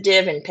width of the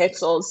div in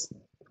pixels.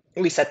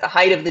 We set the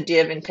height of the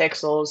div in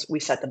pixels. We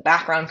set the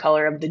background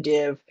color of the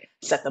div,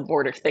 set the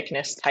border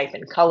thickness, type,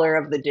 and color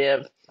of the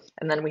div.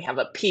 And then we have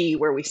a P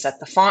where we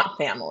set the font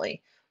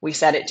family. We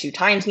set it to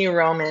Times New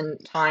Roman,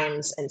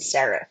 Times, and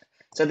Serif.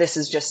 So this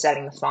is just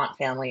setting the font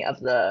family of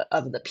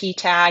the P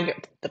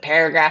tag, the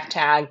paragraph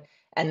tag,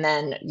 and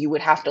then you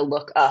would have to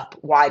look up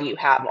why do you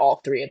have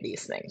all 3 of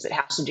these things. It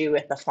has to do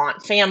with the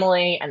font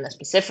family and the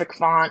specific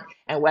font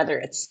and whether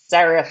it's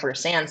serif or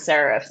sans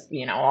serif,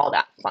 all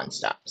that fun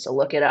stuff. So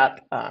look it up.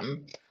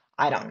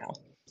 I don't know.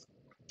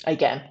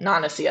 Again,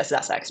 not a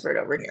CSS expert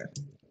over here.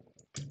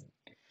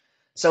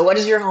 So what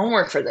is your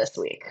homework for this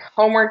week?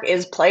 Homework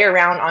is play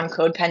around on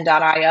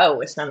codepen.io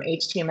with some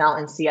HTML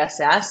and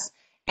CSS.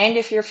 And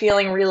if you're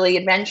feeling really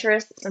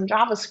adventurous, some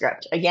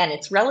JavaScript. Again,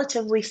 it's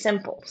relatively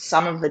simple,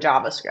 some of the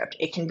JavaScript.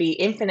 It can be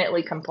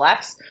infinitely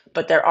complex,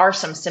 but there are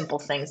some simple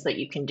things that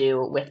you can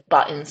do with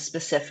buttons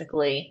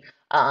specifically.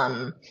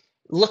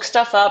 Look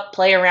stuff up,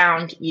 play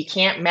around. You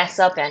can't mess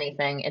up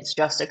anything. It's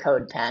just a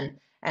CodePen,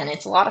 and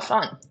it's a lot of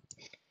fun.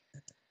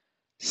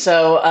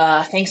 So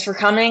thanks for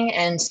coming,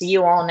 and see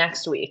you all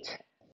next week.